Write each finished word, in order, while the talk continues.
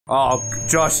Oh,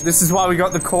 Josh, this is why we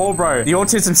got the call, bro. The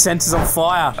autism center's on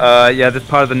fire. Yeah, this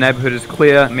part of the neighborhood is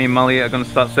clear. Me and Mully are gonna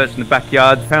start searching the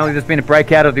backyard. Apparently there's been a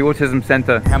breakout of the autism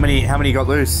center. How many got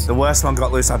loose? The worst one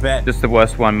got loose, I bet. Just the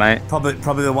worst one, mate. Probably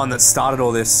the one that started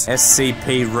all this.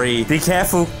 SCP Re. Be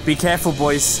careful,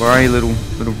 boys. Where are you, little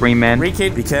Ree man? Re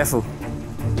kid, be careful.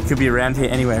 Could be around here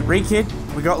anyway. Re kid,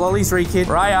 we got lollies, Re kid.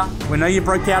 Where are ya? We know you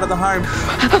broke out of the home.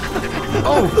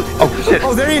 Oh shit.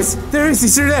 Oh, there he is.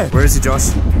 He's through there. Where is he,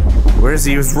 Josh? Where is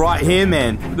he? He was right here,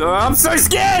 man. Oh, I'm so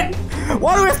scared.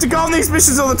 Why do we have to go on these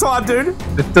missions all the time, dude?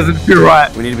 This doesn't feel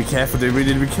right. We need to be careful, dude. We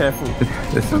need to be careful.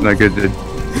 This is no good, dude.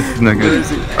 This is no good. Where is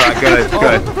he? Alright,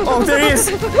 go. Oh, there he is.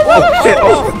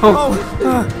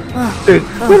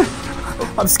 Dude.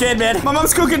 I'm scared, man. My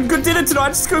mum's cooking good dinner tonight.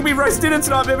 She's cooking me roast dinner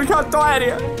tonight, man. We can't die out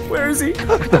here. Where is he?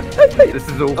 This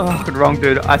is all fucking wrong,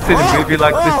 dude. I seen a movie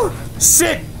like this.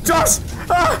 Shit! Josh!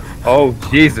 Oh,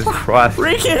 Jesus Christ.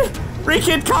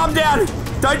 Re-kid, calm down.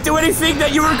 Don't do anything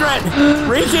that you regret.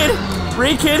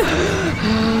 Re-kid.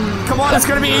 Come on, it's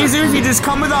gonna be easy if you just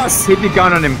come with us. Keep your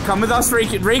gun on him. Come with us,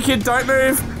 Re-kid. Re-kid, don't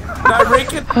move. No,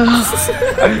 Re-kid.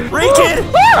 Re-kid!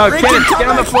 Oh, get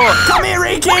on the floor. Come here,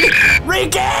 Re-kid!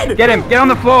 Re-kid! Get him, get on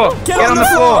the floor. Get on the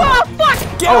floor. Oh,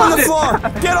 fuck! Get on the floor!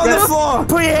 Get on the floor!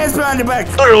 Put your hands behind your back!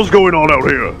 What the hell's going on out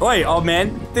here? Oi, old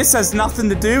man, this has nothing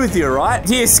to do with you, alright?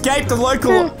 He escaped the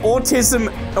local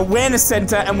autism awareness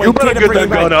center and we're You better here to get that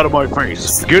gun out of my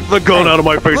face. Get the gun out of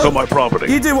my face on my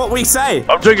property. You do what we say.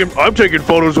 I'm taking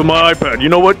photos with my iPad. You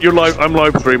know what? I'm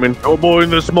live streaming. Oh boy,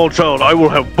 and this small child, I will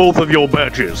have both of your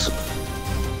badges.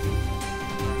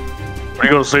 What are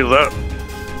you gonna say to that?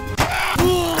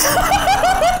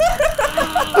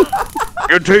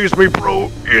 You tease me, bro.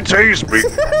 You tease me.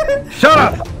 Shut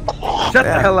up. Shut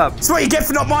the hell up. That's what you get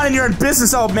for not minding your own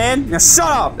business, old man. Now shut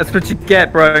up. That's what you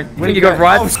get, bro. You think you got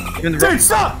rights? Oh, dude,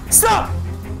 stop!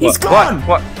 He's gone!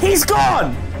 What? He's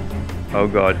gone! Oh,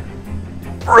 God.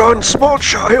 Run, small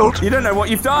child. You don't know what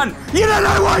you've done. You don't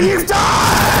know what you've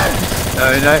done!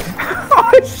 No.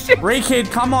 Oh, shit. Re-kid,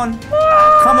 come on.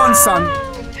 Come on, son.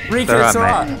 Re-kid, it's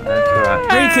alright. That's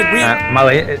alright.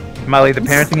 Re-kid, Mully, the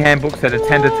parenting handbook said a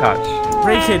tender touch.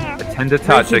 Re-kid. A tender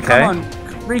touch, Re-kid, okay? Come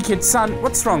on. Re-kid, son,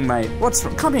 what's wrong, mate? What's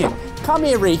wrong? Come here. Come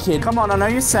here, Re-kid. Come on, I know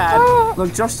you're sad.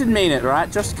 Look, Josh didn't mean it,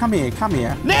 right? Just come here.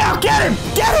 Now, get him!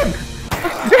 Get him!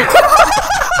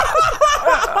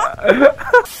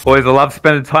 Boys, I love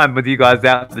spending time with you guys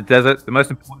out in the desert. The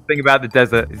most important thing about the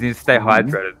desert is you need to stay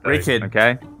hydrated. Re-kid.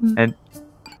 Okay? And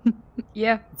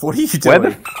Yeah. What are you doing?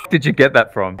 where the f did you get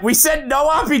that from? We said no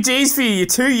RPGs for you. You're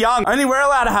too young. Only we're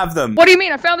allowed to have them. What do you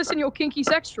mean? I found this in your kinky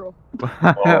sex drawer.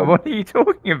 What are you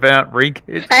talking about,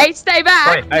 Re-kid? Hey, stay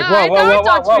back. Wait, hey, no, whoa,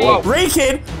 don't touch me.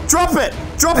 Re-kid, drop it.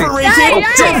 Drop it, Re-kid. Hey,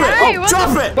 Drop hey, it. what Drop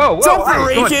the- it. Whoa, Drop hey, it,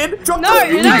 Re-kid. Drop No,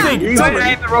 it. you don't. You Drop aim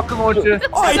it. the rocket launcher.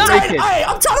 Oi, No. hey,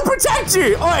 I'm trying to protect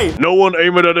you. Oi. No one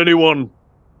aim it at anyone.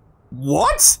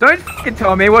 What? Don't fucking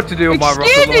tell me what to do with my rocket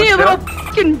Excuse me, you launcher. little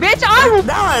fucking bitch. I will.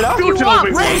 Narrator. You tell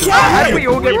me. How do we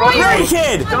all get rocket launchers?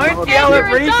 Re-kid. Don't yell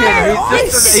at Re-kid.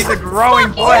 He's a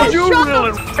growing boy. Oh, You shut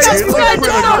really- the Just put it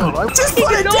fuck down. up. Just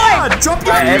put it Fucking down. annoying. Drop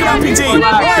your Hey, RPG. No,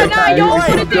 you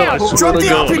put it down. Drop the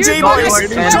RPG, boys.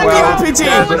 Drop the RPG.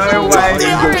 No way. Drop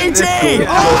the RPG.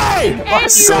 Oi!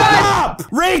 Shut up.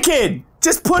 Re-kid.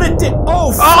 Just put it down.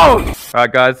 Oh, Oh!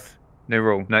 Alright, guys. New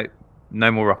rule.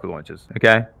 No more rocket launchers.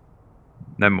 Okay?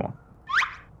 No more.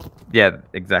 Yeah,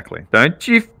 exactly. Don't,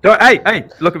 hey,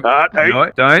 look at Hey. No,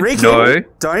 don't, Re-kid, no,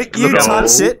 don't you No.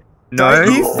 touch it. no,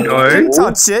 Don't you no, fucking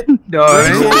touch it. no.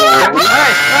 Re-kid.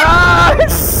 Hey, ah!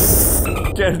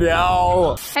 Get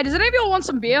out. Hey, does any of y'all want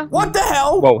some beer? What the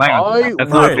hell? Whoa, hang on. That's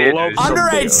not a beer, love dude. some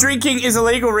Underage beer. drinking is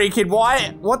illegal, Re-kid.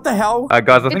 Why? What the hell?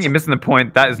 Guys, I think you're missing the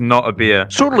point. That is not a beer.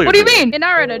 Certainly. What do you mean? Hey,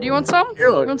 narrator, do you want some? Yeah,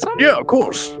 You want some? yeah, of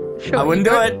course. Sure, I wouldn't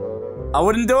you do go. it. I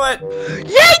wouldn't do it.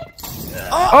 Yeet!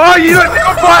 Oh, you don't give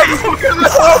a fight!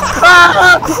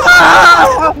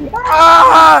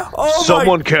 Oh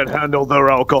Someone can't handle their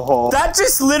alcohol. That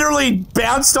just literally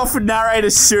bounced off a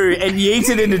narrator's shoe and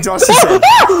yeeted into Josh's head.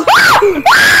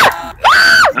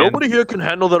 Nobody here can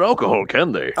handle their alcohol,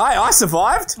 can they? I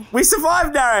survived. We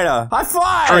survived, narrator. High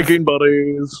five. Drinking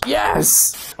buddies.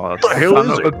 Yes. Oh, the hell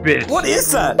son is of it? a bitch. What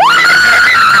is that?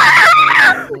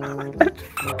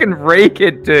 Fucking rake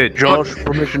it, dude. Josh,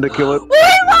 permission to kill it. We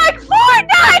like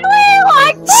Fortnite! We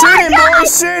like Shoot him, Fortnite!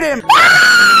 boys. Shoot him.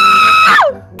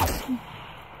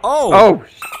 Oh. Oh,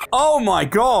 Oh my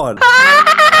god.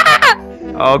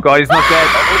 oh god, he's not dead.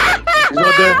 He's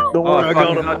not dead. Don't Oh, worry, I fuck, got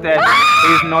he's him. not dead.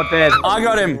 He's not dead. I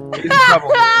got him. He's in trouble.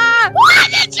 Why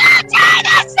did you do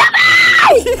this to me?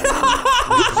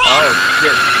 Oh,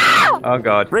 shit. Oh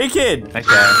god. Re-kid. Okay.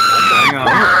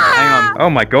 Hang on. Oh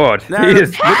my god. No. He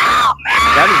is. Oh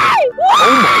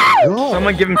my god.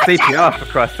 Someone give him CPR for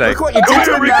Christ's sake. Look what you did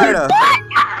to him, narrator.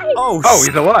 Oh, Oh,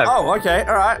 he's alive. Oh, okay.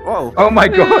 All right. Whoa. Oh my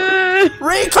god.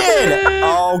 Re-Kid!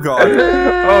 Oh, God.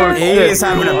 Oh, He shit. is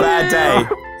having a bad day.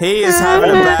 He is having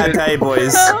a bad day,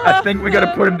 boys. I think we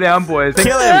gotta put him down, boys.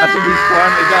 Kill him. I think he's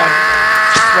finally done.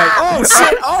 Wait. Oh,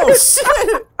 shit. Oh,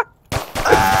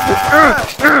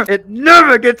 shit. It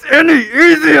never gets any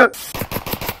easier.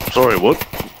 Sorry, what?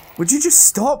 Would you just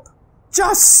stop?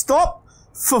 Just stop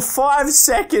for 5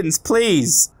 seconds,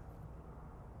 please.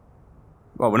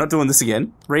 Well, we're not doing this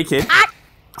again. Re-Kid.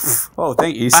 Oh,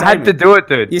 thank you. You I had saved to me. do it,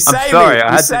 dude. You I'm saved sorry. me. I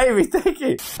You had to. saved me. Thank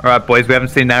you. All right, boys. We haven't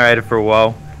seen narrator for a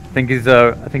while. I think he's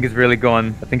really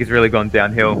gone. I think he's really gone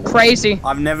downhill. Crazy.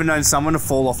 I've never known someone to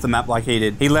fall off the map like he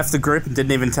did. He left the group and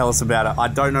didn't even tell us about it. I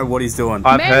don't know what he's doing.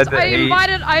 I've Man, heard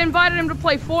that I invited him to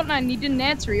play Fortnite and he didn't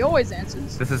answer. He always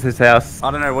answers. this is his house.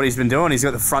 I don't know what he's been doing. He's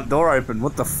got the front door open.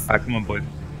 What the f... Alright, come on, boys.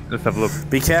 Let's have a look.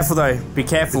 Be careful, though. Be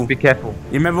careful. Be careful.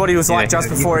 You remember what he was like Yeah, just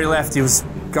before he left? He was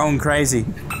going crazy.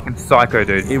 Fucking psycho,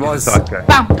 dude. He was. He's a psycho.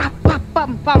 Bum, bum, bum,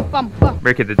 bum, bum, bum, bum.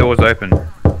 Ricky, the door's open.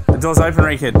 The door's open,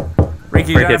 Re-Kid. Re-Kid,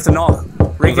 you don't Re-Kid. have to knock.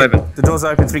 Re-Kid, open. the door's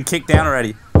open. It's been kicked down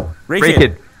already. Re-Kid.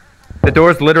 Ricky, the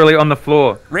door's literally on the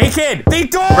floor. Re-Kid, the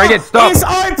door Re-Kid, stop. is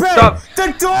open. Stop.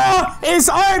 The door is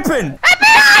open.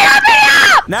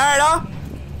 Narrator,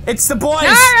 it's the boys.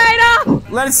 Narrator!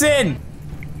 Let us in.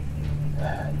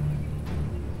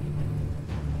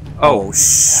 Oh,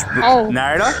 Oh.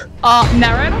 Narrator?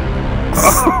 Narrator?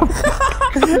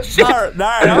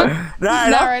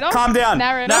 Narrator, calm down.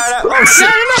 Narrator. Oh shit!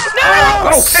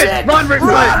 oh shit! Run, Rick!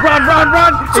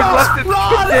 Run! He's left it.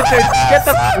 Run! Dude, get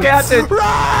the fuck out, dude!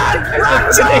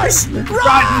 Run, Josh!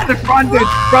 Run, dude!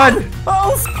 Run!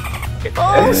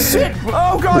 Oh shit!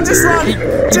 Oh god, just run!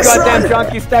 Just Goddamn run!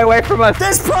 junkie, stay away from us!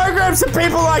 There's programs for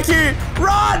people like you!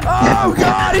 Run! Oh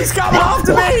god, he's coming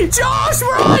after me! Josh,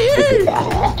 where are you?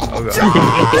 Oh god!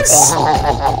 Josh!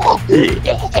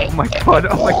 Oh my god!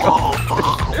 Oh my god!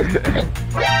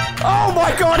 Oh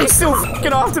my god, he's still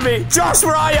fucking after me! Josh,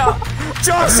 where are you?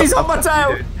 Josh, he's on my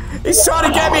tail! He's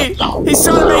trying to get me! He's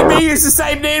trying to make me use the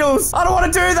same needles! I don't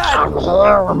want to do that!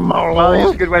 Well,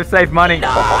 it's a good way to save money. No!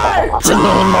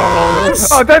 Josh!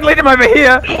 Oh, don't lead him over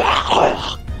here!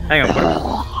 Hang on,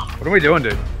 what are we doing,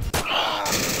 dude?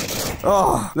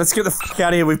 Oh, let's get the fuck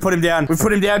out of here. We put him down. We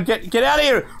put him down. Get out of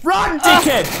here! Run,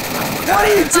 dickhead! What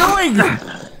are you doing?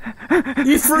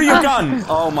 You threw your gun.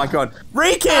 Oh my god.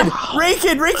 Re-Kid's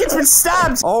been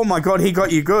stabbed. Oh my god, he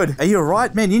got you good. Are you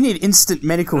alright, man? You need instant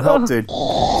medical help, dude.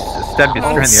 Stab you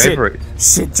straight in the shit. ovaries.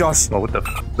 Shit, Josh. Well, what the f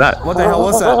is that? What the hell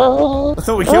was that? I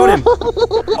thought we killed him.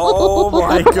 Oh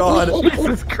my god.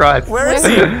 Jesus Christ. Where is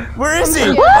he? Where is he?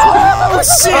 Oh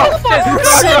shit! Oh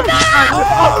shit!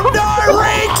 Oh no,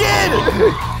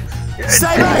 Re-Kid!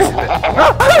 Stay back!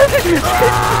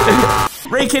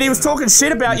 Re-Kid, he was talking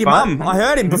shit about your mum. I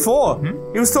heard him before.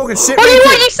 He was talking shit. What do you Re-Kid.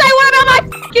 want? You say what about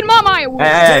my fucking mom?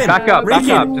 Hey, back up, Re-Kid,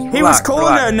 Just he was relax, calling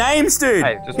relax. her names, dude.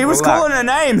 Hey, just he was relax. calling her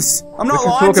names. I'm not We can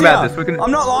lying talk to about you. this. We can-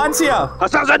 I'm not lying to you.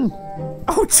 Assassin!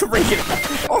 Oh, Re-Kid.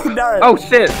 Oh no. Oh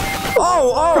shit!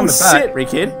 Oh the back. shit,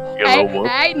 Re-Kid.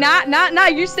 Hey, nah,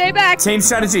 you stay back. Team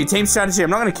strategy. I'm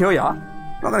not gonna kill ya.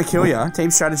 I'm not gonna kill ya.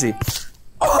 Team strategy.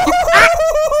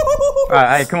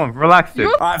 Alright, hey, come on, relax, dude.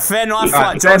 Alright, fair knife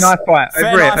Alright, fight, fair Josh. knife fight. Fair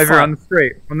Over here, knife over here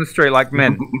fight. on the street, like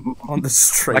men. On the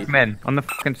street. Like men. On the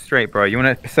fucking street, bro. You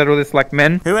wanna settle this like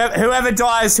men? Whoever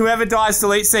dies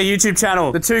deletes their YouTube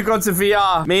channel. The two gods of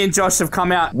VR. Me and Josh have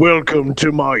come out. Welcome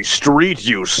to my street,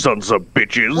 you sons of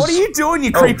bitches. What are you doing,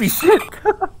 you creepy shit?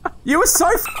 You were so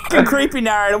fucking creepy,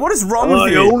 narrator. What is wrong with I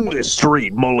you? own this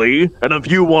street, Mully, and if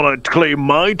you want to claim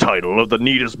my title of the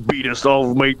neatest, beatest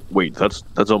of me— Wait, that's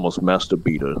almost master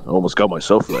beater. I almost got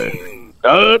myself there.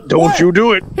 Don't What? you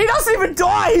do it. He doesn't even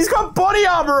die. He's got body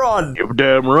armor on. You're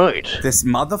damn right. This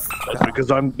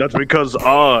motherfucker. That's because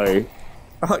I—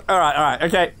 Alright,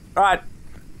 okay. Alright.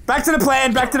 Back to the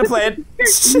plan. Back to the plan.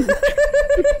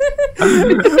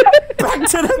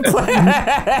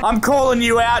 I'm calling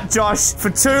you out, Josh. For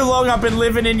too long I've been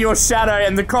living in your shadow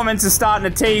and the comments are starting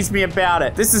to tease me about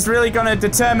it. This is really going to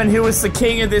determine who is the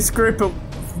king of this group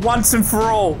once and for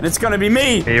all. And it's going to be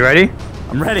me. Are you ready?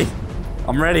 I'm ready.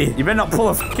 I'm ready. You better not pull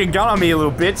a fucking gun on me, you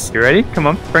little bitch. You ready? Come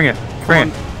on, bring it. Bring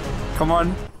it. Come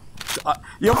on.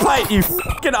 You're playing, you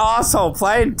fucking asshole,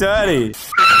 playing dirty.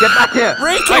 Get back here.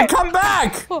 Re-Kid, come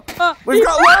back! We've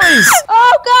got lollies!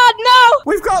 Oh God,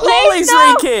 no! We've got Please, lollies,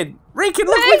 no. Re-Kid! Re-Kid,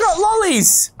 look, we've got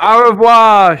lollies! Au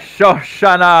revoir,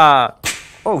 Shoshana.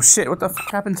 Oh shit, what the fuck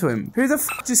happened to him? Who the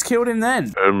fuck just killed him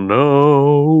then? And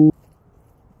now,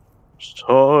 It's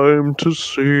time to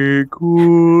say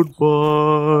goodbye.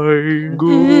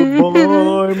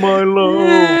 Goodbye, my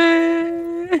love.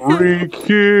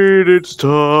 Kid, it's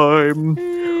time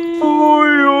for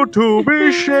you to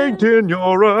be shanked in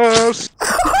your ass.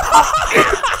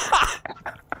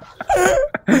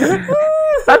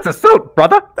 That's assault,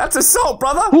 brother. That's assault,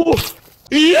 brother.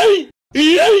 I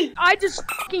just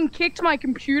fucking kicked my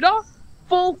computer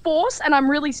full force, and I'm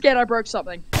really scared I broke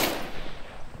something.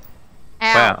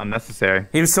 Ow. Wow, unnecessary.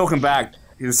 He was talking back.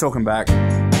 He was talking back.